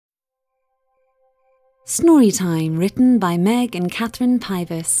Snorey Time, written by Meg and Catherine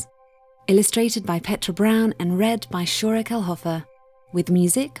Pybus. Illustrated by Petra Brown and read by Shora Kelhofer. With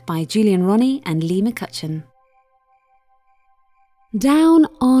music by Julian Ronnie and Lee McCutcheon. Down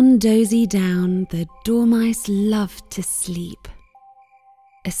on Dozy Down, the dormice loved to sleep,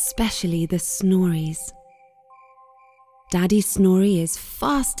 especially the Snories. Daddy Snorey is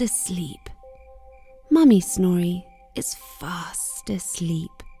fast asleep. Mummy Snorey is fast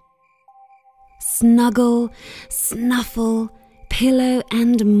asleep. Snuggle, Snuffle, Pillow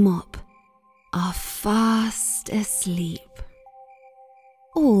and Mop are fast asleep.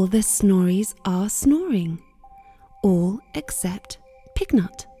 All the Snories are snoring, all except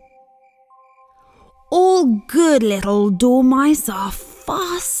Pignut. All good little dormice are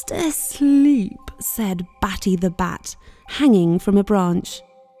fast asleep, said Batty the Bat, hanging from a branch.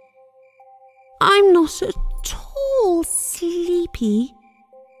 I'm not at all sleepy,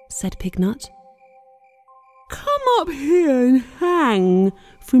 said Pignut. Come up here and hang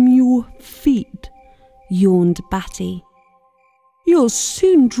from your feet, yawned Batty. You'll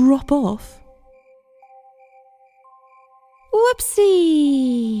soon drop off.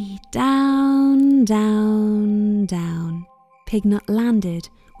 Whoopsie! Down, down, down. Pignut landed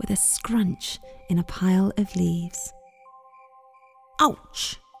with a scrunch in a pile of leaves.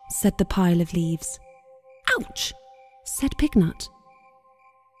 Ouch! Said the pile of leaves. Ouch! Said Pignut.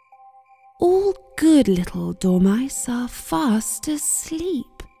 All good little dormice are fast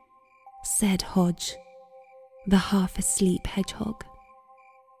asleep, said Hodge, the half-asleep hedgehog.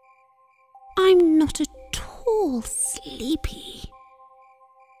 I'm not at all sleepy,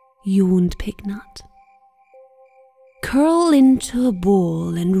 yawned Pignut. Curl into a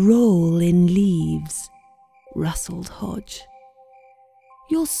ball and roll in leaves, rustled Hodge.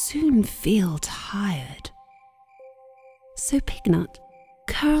 You'll soon feel tired. So Pignut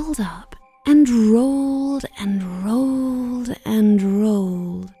curled up and rolled and rolled and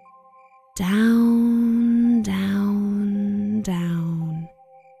rolled. Down, down, down.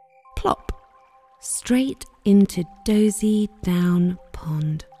 Plop! Straight into Dozy Down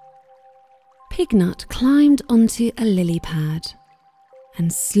Pond. Pignut climbed onto a lily pad,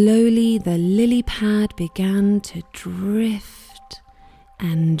 and slowly the lily pad began to drift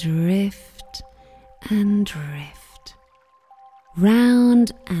and drift and drift.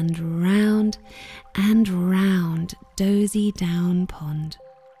 Round and round and round Dozy Down Pond.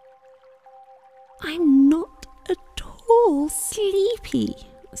 I'm not at all sleepy,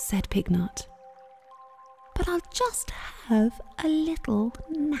 said Pignut, but I'll just have a little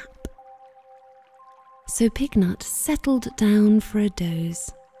nap. So Pignut settled down for a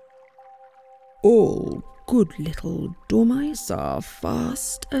doze. All good little dormice are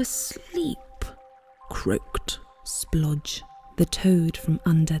fast asleep, croaked Splodge, the toad from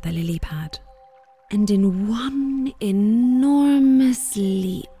under the lily pad. And in one enormous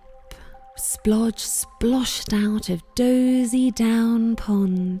leap, Splodge sploshed out of Dozy Down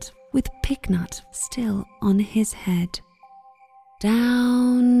Pond with Pignut still on his head.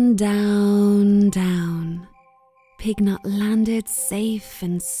 Down, down, down. Pignut landed safe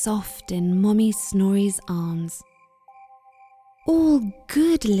and soft in Mommy Snorey's arms. All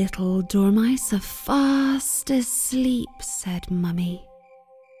good little dormice are fast asleep, said Mummy.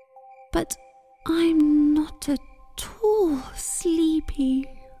 But I'm not at all sleepy,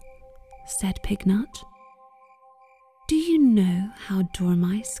 said Pignut. Do you know how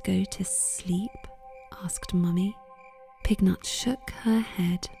dormice go to sleep? Asked Mummy. Pignut shook her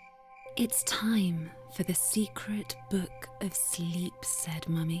head. It's time for the secret book of sleep, said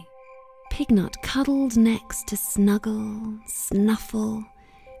Mummy. Pignut cuddled next to Snuggle, Snuffle,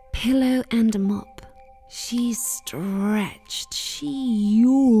 Pillow and Mop. She stretched, she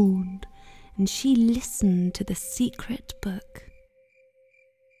yawned, and she listened to the secret book.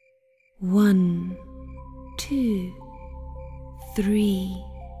 1, 2, 3,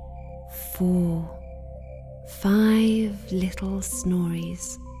 4, 5 little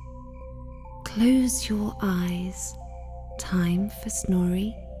Snories. Close your eyes. Time for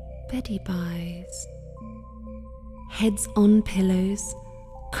Snorey beddy-byes. Heads on pillows,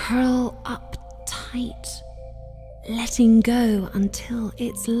 curl up tight, letting go until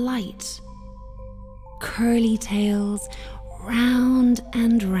it's light. Curly tails, round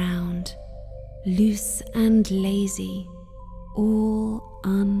and round, loose and lazy, all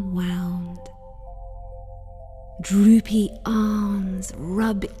unwound. Droopy arms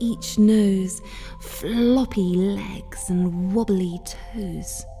rub each nose, floppy legs and wobbly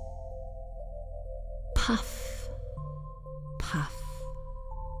toes. Puff, puff,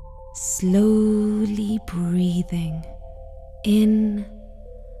 slowly breathing in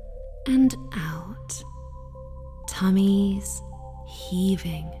and out. tummies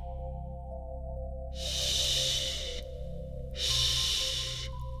heaving. Shh, shh,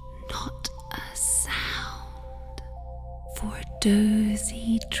 not a sound, for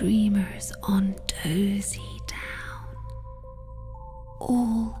dozy dreamers on dozy down.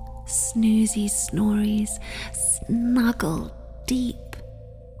 All snoozy snories snuggle deep,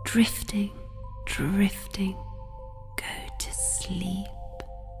 drifting, drifting, go to sleep.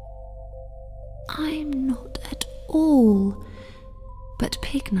 I'm not at all, but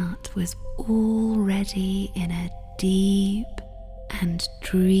Pignut was already in a deep and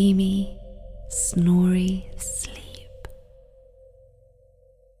dreamy, snory sleep.